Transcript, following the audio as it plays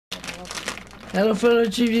Hello fellow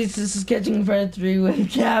Chiefs, this is Catching Fire 3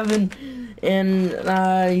 with Gavin, and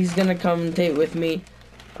he's gonna commentate with me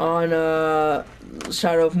on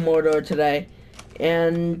Shadow of Mordor today.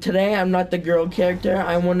 And today I'm not the girl character.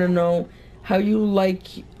 I want to know how you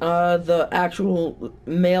like the actual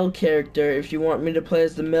male character, if you want me to play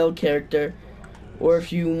as the male character, or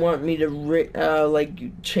if you want me to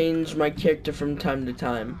like change my character from time to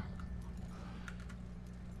time.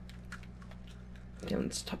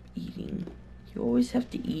 Gavin, stop eating. You always have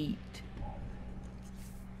to eat.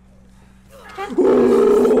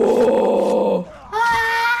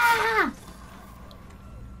 Ah!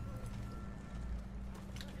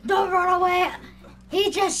 Don't run away! He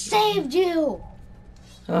just saved you!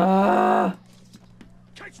 Ah!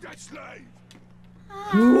 Catch that slave!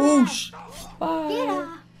 Whoosh! Bye.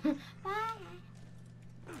 Bye! Bye.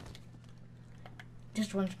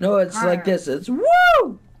 This one's No, it's like this. It's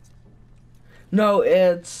woo! No,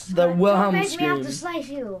 it's the Wilhelm Don't make me have scream. to slice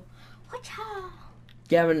you. What's up?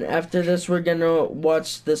 Gavin, after this, we're gonna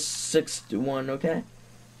watch the 6th one, okay?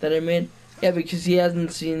 That I made? Yeah, because he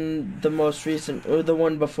hasn't seen the most recent, or the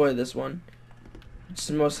one before this one. It's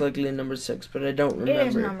most likely number 6, but I don't remember. It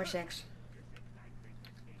is number 6.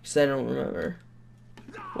 Because I don't remember.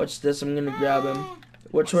 Watch this, I'm gonna grab him.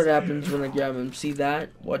 Watch what happens when I grab him. See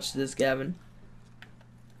that? Watch this, Gavin.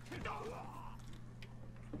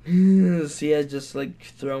 See, I just like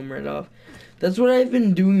throw him right off. That's what I've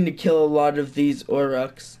been doing to kill a lot of these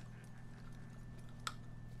uruks.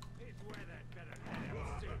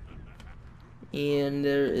 And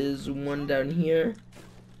there is one down here.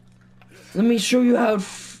 Let me show you how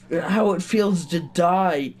it feels to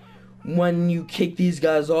die when you kick these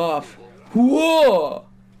guys off. Whoa!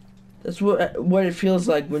 That's what it feels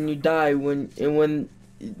like when you die, when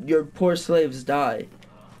your poor slaves die.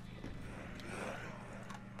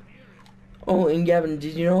 Oh, and Gavin,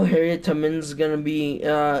 did you know Harriet Tubman's gonna be,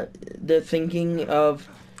 they're thinking of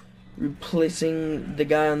replacing the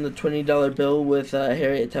guy on the $20 bill with,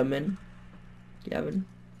 Harriet Tubman? Gavin?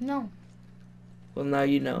 No. Well, now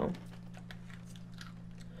you know.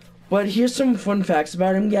 But here's some fun facts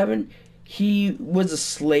about him, Gavin. He was a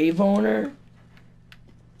slave owner,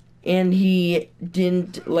 and he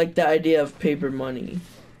didn't like the idea of paper money.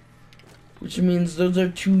 Which means those are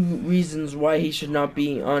 2 reasons why he should not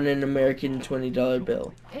be on an American $20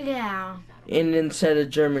 bill. Yeah. And instead a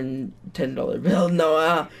German $10 bill.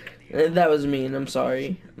 No, that was mean. I'm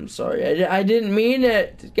sorry. I'm sorry. I didn't mean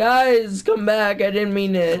it. Guys, come back. I didn't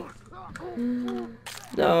mean it.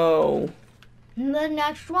 No. The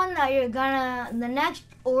next one that the next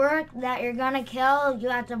orc that you're gonna kill, you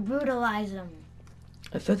have to brutalize him.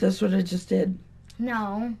 I thought that's what I just did.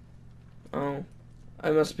 No. Oh. I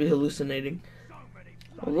must be hallucinating.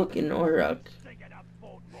 Oh, look, an Uruk.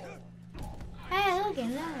 Hey, look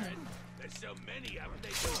at that.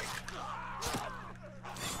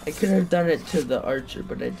 I could have done it to the archer,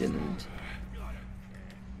 but I didn't.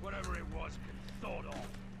 Whatever it was, thought of.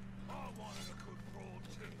 I wanted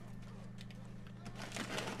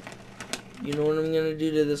a good You know what I'm gonna do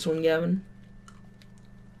to this one, Gavin?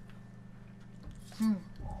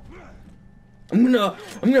 I'm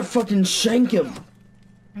gonna fucking shank him.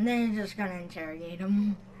 And then you're just gonna interrogate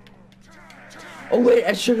him. Oh wait,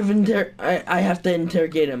 I should have I have to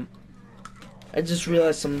interrogate him. I just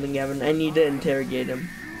realized something, Gavin. I need to interrogate him.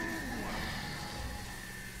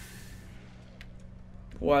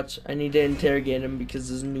 Watch, I need to interrogate him because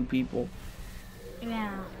there's new people.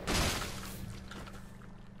 Yeah.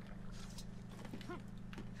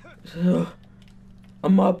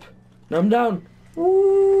 I'm up. Now I'm down.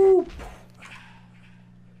 Woo!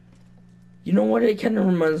 You know what it kind of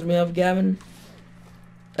reminds me of, Gavin?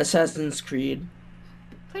 Assassin's Creed.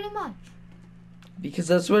 Pretty much. Because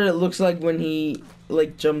that's what it looks like when he,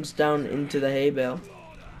 like, jumps down into the hay bale.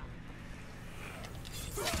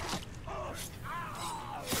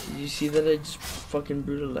 Did you see that I just fucking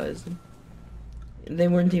brutalized them? And they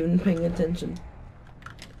weren't even paying attention.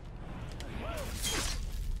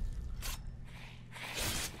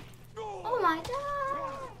 Oh my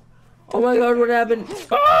god. Oh my god, what happened?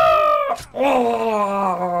 Ah!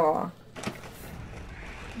 Oh!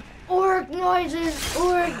 Orc noises,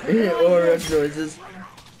 orc Uruk noises.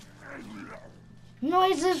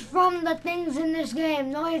 Noises from the things in this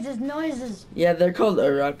game. Noises. Yeah, they're called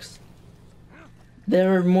Uruks.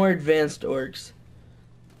 They're more advanced orcs.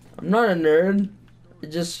 I'm not a nerd. I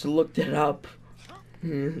just looked it up.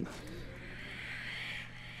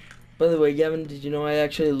 By the way, Gavin, did you know I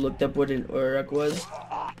actually looked up what an Uruk was?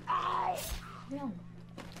 No.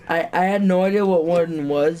 I had no idea what one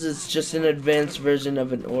was. It's just an advanced version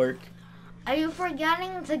of an orc. Are you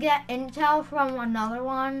forgetting to get intel from another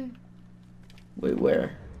one? Wait,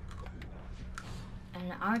 where?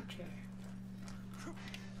 An archer.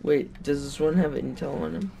 Wait, does this one have intel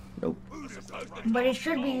on him? Nope. But it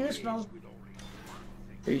should be useful.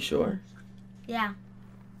 Are you sure? Yeah.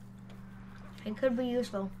 It could be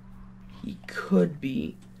useful. He could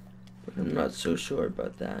be, but I'm not so sure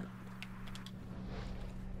about that.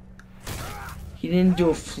 He didn't do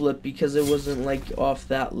a flip because it wasn't like off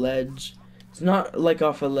that ledge. It's not like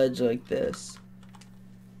off a ledge like this.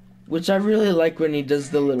 Which I really like when he does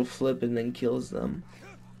the little flip and then kills them.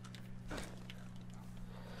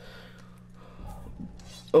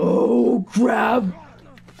 Oh, grab!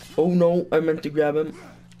 Oh no, I meant to grab him.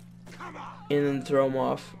 And then throw him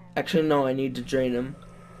off. Actually, no, I need to drain him.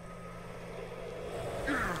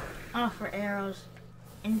 Oh, for arrows.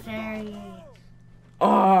 Interrogate.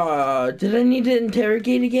 Ah, did I need to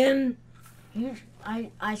interrogate again?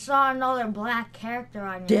 I saw another black character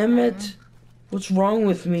on your Damn thing. it. What's wrong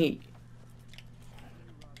with me?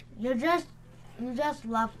 You just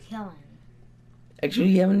love killing.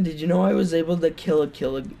 Actually, Gavin, did you know I was able to kill a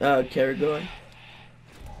Karagor?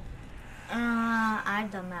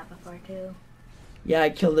 I've done that before too. Yeah, I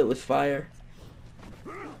killed it with fire.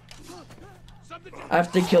 I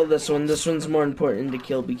have to kill this one. This one's more important to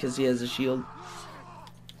kill because he has a shield.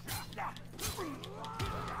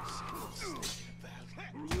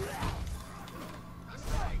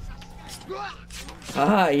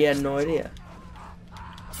 Haha, he had no idea.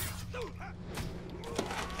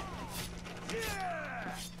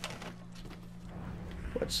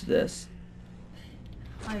 What's this?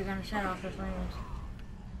 Oh, you're gonna shut off the flames.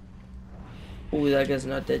 Ooh, that guy's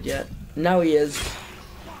not dead yet. Now he is.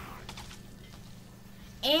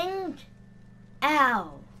 Intel.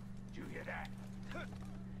 Did you hear that?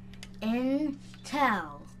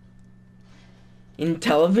 Intel. In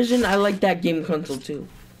television, I like that game console too.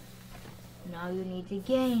 Now you need to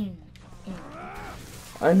gain.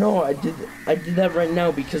 I know, I did that right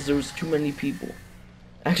now because there was too many people.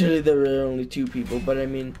 Actually, there were only 2 people, but I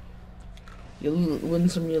mean, you win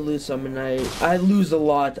some, you lose some, and I lose a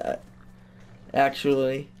lot.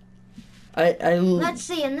 Actually, Let's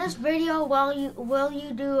see. In this video, will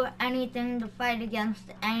you do anything to fight against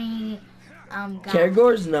any guys?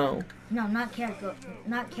 Karagors? No. No, not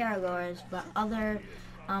Karagors, but other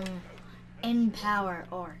in power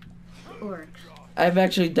orcs. I've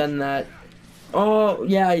actually done that. Oh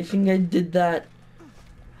yeah, I think I did that.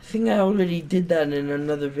 I think I already did that in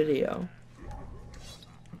another video.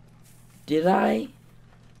 Did I?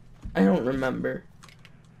 I don't remember.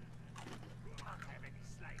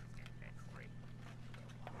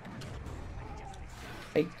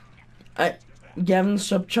 Gavin,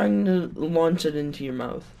 stop trying to launch it into your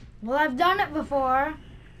mouth. Well, I've done it before.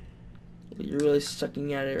 You're really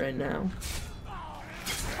sucking at it right now.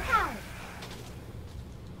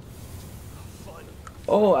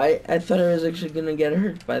 Oh, I thought I was actually gonna get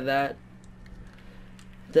hurt by that.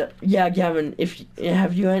 Yeah, Gavin,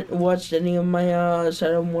 have you watched any of my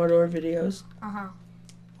Shadow Mordor videos? Uh-huh.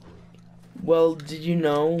 Well, did you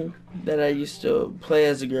know that I used to play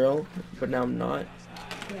as a girl, but now I'm not?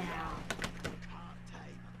 Yeah.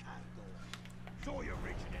 Saw you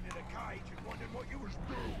reaching into the cage and wondered what you was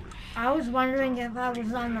doing. I was wondering if I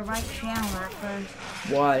was on the right channel at first.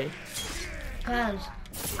 Why? Because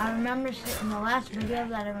I remember in the last video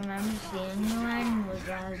that I remember seeing you in was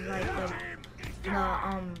as like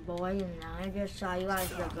the boy, and now I just saw you as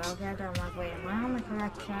the girl character. I'm like, wait, am I on the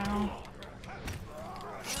correct channel?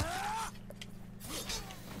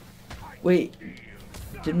 Wait,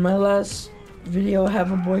 did my last video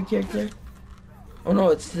have a boy character? Oh no,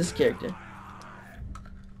 it's this character.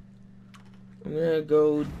 I'm gonna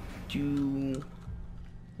go do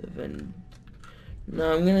the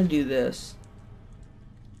No, I'm gonna do this.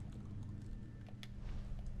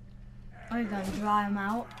 Are you gonna draw him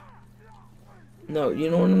out? No,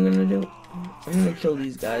 you know what I'm gonna do? I'm gonna kill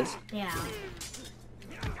these guys. Yeah.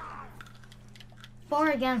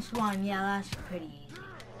 4 against 1, yeah, that's pretty easy.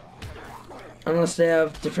 Unless they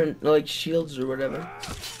have different, like, shields or whatever.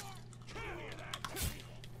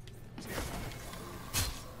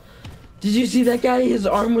 Did you see that guy? His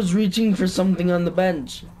arm was reaching for something on the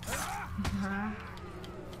bench.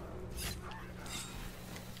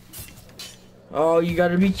 Oh, you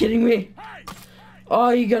gotta be kidding me.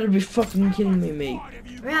 Oh, you gotta be fucking kidding me, mate.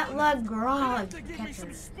 Rat leg grog.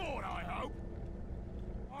 Catcher. Sport, I hope.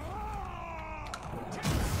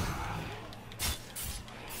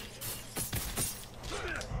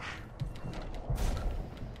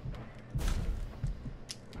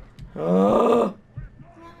 Oh.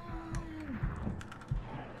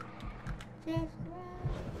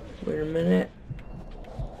 Wait a minute.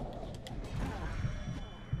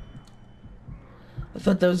 I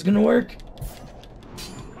thought that was gonna work.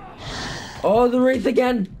 Oh, the Wraith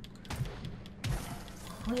again.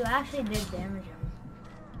 Well, you actually did damage him.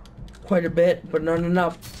 Quite a bit, but not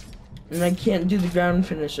enough. And I can't do the ground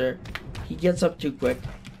finisher. He gets up too quick.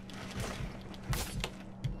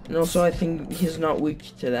 And also, I think he's not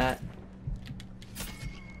weak to that.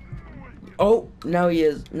 Oh, now he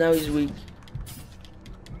is. Now he's weak.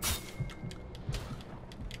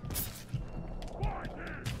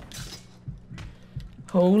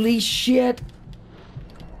 Holy shit.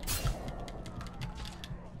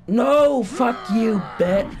 No, fuck you,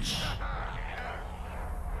 bitch.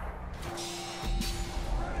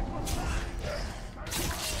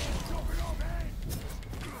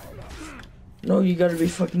 No, you gotta be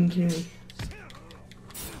fucking kidding me.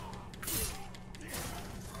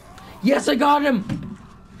 Yes, I got him!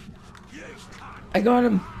 I got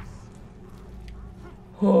him!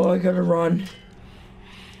 Oh, I gotta run.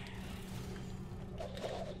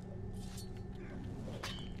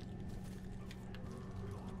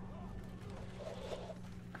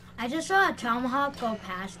 I just saw a tomahawk go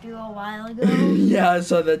past you a while ago. Yeah, I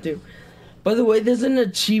saw that too. By the way, there's an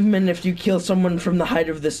achievement if you kill someone from the height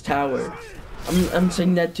of this tower. I'm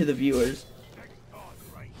saying that to the viewers.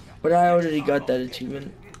 But I already got that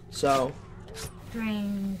achievement, so.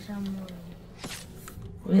 Drain someone.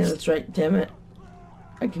 Oh, yeah, that's right, damn it.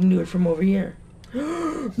 I can do it from over here.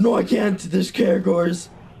 No, I can't, there's Caragors.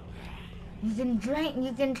 You can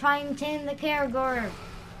try and tame the Caragor.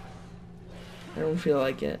 I don't feel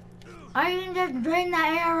like it. Or you can just drain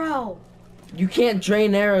that arrow. You can't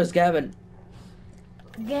drain arrows, Gavin.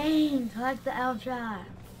 Gain, collect the L shot.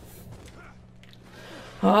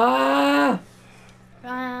 Ah!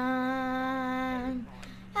 Run.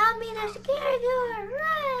 Help me, there's a Caragor.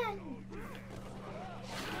 Run.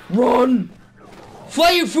 Run!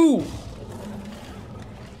 Fly, you fool!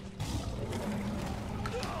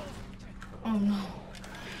 Oh no.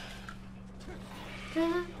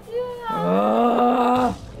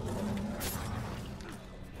 Ah!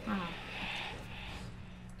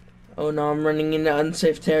 Oh no, I'm running into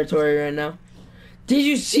unsafe territory right now. Did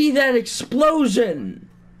you see that explosion?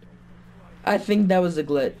 I think that was a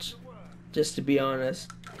glitch, just to be honest.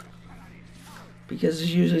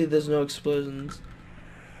 Because usually there's no explosions.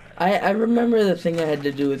 I remember the thing I had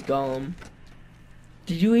to do with Gollum.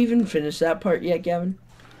 Did you even finish that part yet, Gavin?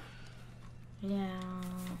 Yeah.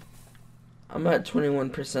 I'm at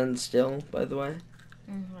 21% still, by the way.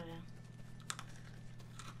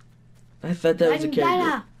 I thought that was a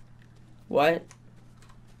character. What?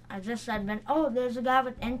 I just said, oh, there's a guy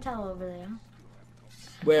with intel over there.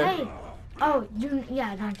 Where? Hey! Oh,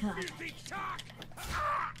 yeah, don't kill him.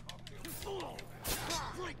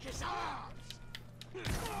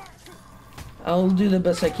 I'll do the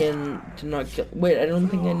best I can to not kill. Wait, I don't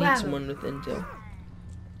think I need someone with intel.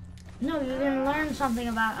 No, you can learn something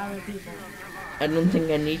about other people. I don't think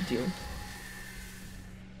I need to.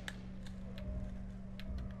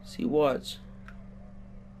 See, watch.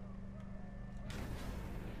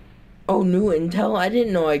 Oh, new intel? I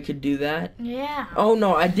didn't know I could do that. Yeah. Oh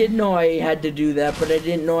no, I did know I had to do that, but I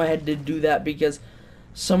didn't know I had to do that because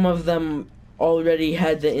some of them already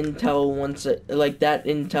had the intel once, like that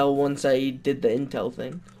intel once I did the intel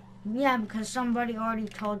thing. Yeah, because somebody already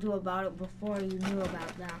told you about it before you knew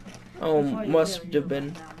about them. Oh, must have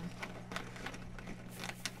been.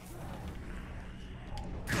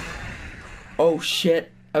 Oh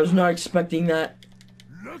shit, I was not expecting that.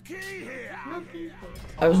 Looky here.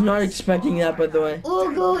 I was not expecting that, by the way.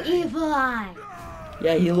 Ugu Evil Eye.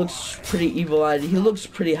 Yeah, he looks pretty evil-eyed. He looks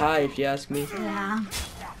pretty high, if you ask me. Yeah.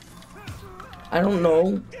 I don't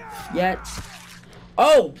know yet.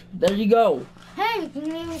 Oh, there you go. Hey, you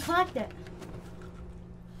can even collect it.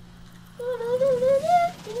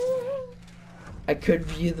 I could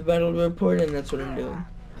view the battle report, and that's what I'm doing.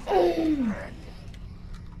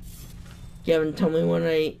 Gavin, tell me when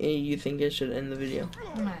you think I should end the video.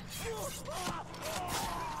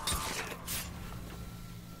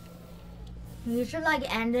 You should like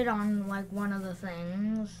end it on like one of the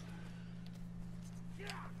things.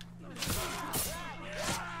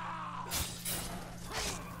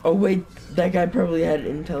 Oh wait, that guy probably had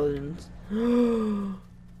intelligence.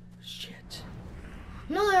 Shit.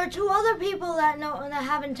 No, there are two other people that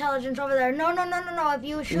have intelligence over there. No. If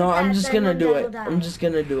you shoot No, I'm that, just then gonna one do guy it. will die. I'm just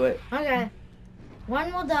gonna do it. Okay.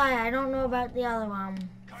 One will die. I don't know about the other one.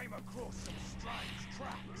 Came across some strange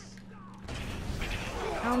tracks.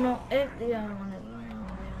 I don't know if the other one is.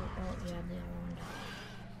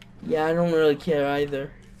 Yeah, I don't really care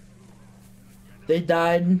either. They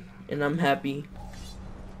died, and I'm happy.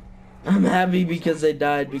 I'm happy because they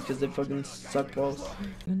died, because they fucking suck balls.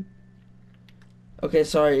 Okay,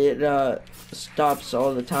 sorry, it stops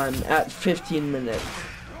all the time at 15 minutes.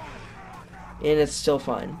 And it's still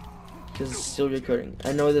fine. Because it's still recording.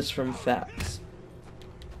 I know this from facts.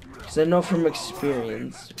 Because I know from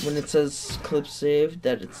experience. When it says clip saved,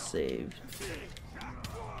 that it's saved.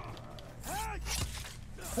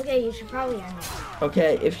 Okay, you should probably end it.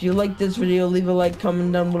 Okay, if you like this video, leave a like,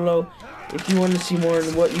 comment down below. If you want to see more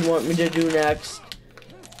and what you want me to do next.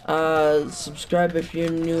 Subscribe if you're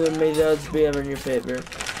new, and may the odds be ever in your favor.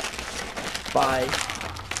 Bye.